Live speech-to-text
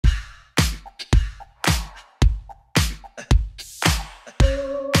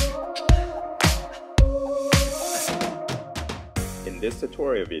this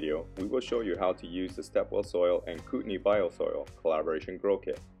tutorial video, we will show you how to use the Stepwell Soil and Kootenay Biosoil Collaboration Grow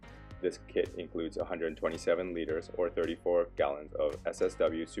Kit. This kit includes 127 liters or 34 gallons of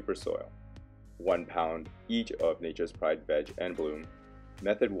SSW Super Soil, 1 pound each of Nature's Pride Veg and Bloom,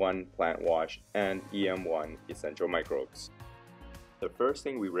 Method 1 Plant Wash, and EM1 Essential Microbes. The first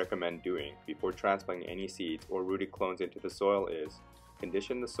thing we recommend doing before transplanting any seeds or rooted clones into the soil is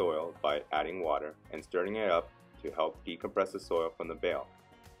condition the soil by adding water and stirring it up to help decompress the soil from the bale.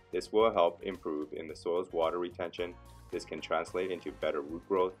 This will help improve in the soil's water retention. This can translate into better root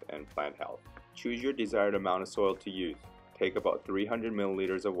growth and plant health. Choose your desired amount of soil to use. Take about 300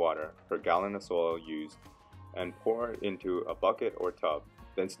 milliliters of water per gallon of soil used and pour it into a bucket or tub.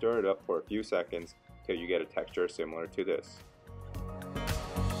 Then stir it up for a few seconds till you get a texture similar to this.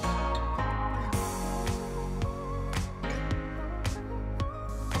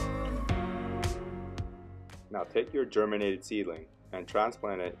 Now take your germinated seedling and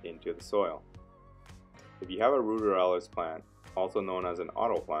transplant it into the soil. If you have a ruderalis plant, also known as an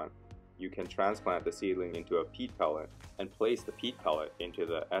autoplant, you can transplant the seedling into a peat pellet and place the peat pellet into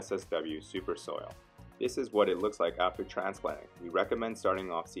the SSW Super Soil. This is what it looks like after transplanting. We recommend starting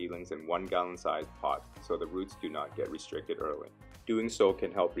off seedlings in 1 gallon sized pot so the roots do not get restricted early. Doing so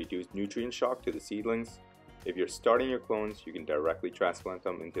can help reduce nutrient shock to the seedlings. If you're starting your clones, you can directly transplant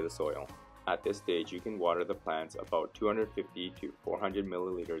them into the soil. At this stage, you can water the plants about 250 to 400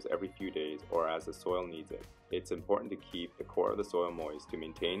 milliliters every few days or as the soil needs it. It's important to keep the core of the soil moist to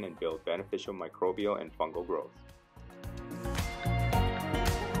maintain and build beneficial microbial and fungal growth.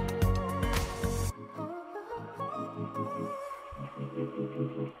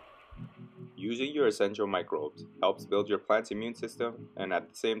 Using your essential microbes helps build your plant's immune system and at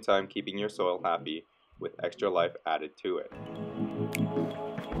the same time keeping your soil happy with extra life added to it.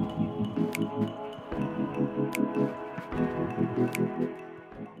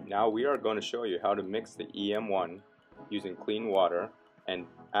 Now we are going to show you how to mix the EM1 using clean water and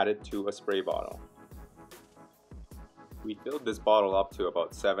add it to a spray bottle. We filled this bottle up to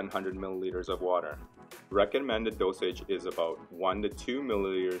about 700 milliliters of water. Recommended dosage is about 1 to 2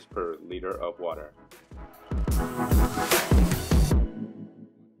 milliliters per liter of water.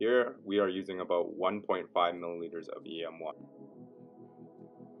 Here we are using about 1.5 milliliters of EM1.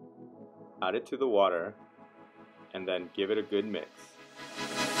 Add it to the water and then give it a good mix.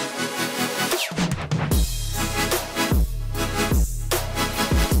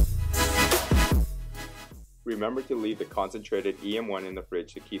 Remember to leave the concentrated EM1 in the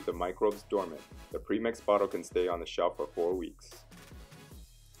fridge to keep the microbes dormant. The premixed bottle can stay on the shelf for 4 weeks.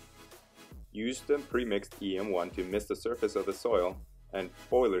 Use the premixed EM1 to mist the surface of the soil and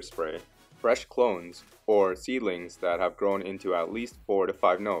foliar spray fresh clones or seedlings that have grown into at least 4 to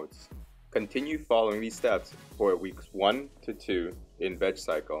 5 nodes. Continue following these steps for weeks 1 to 2 in veg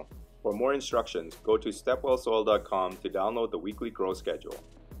cycle. For more instructions, go to stepwellsoil.com to download the weekly grow schedule.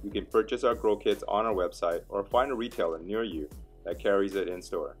 You can purchase our grow kits on our website or find a retailer near you that carries it in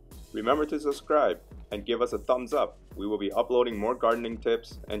store. Remember to subscribe and give us a thumbs up. We will be uploading more gardening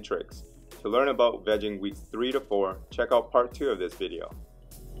tips and tricks. To learn about vegging weeks 3 to 4, check out part 2 of this video.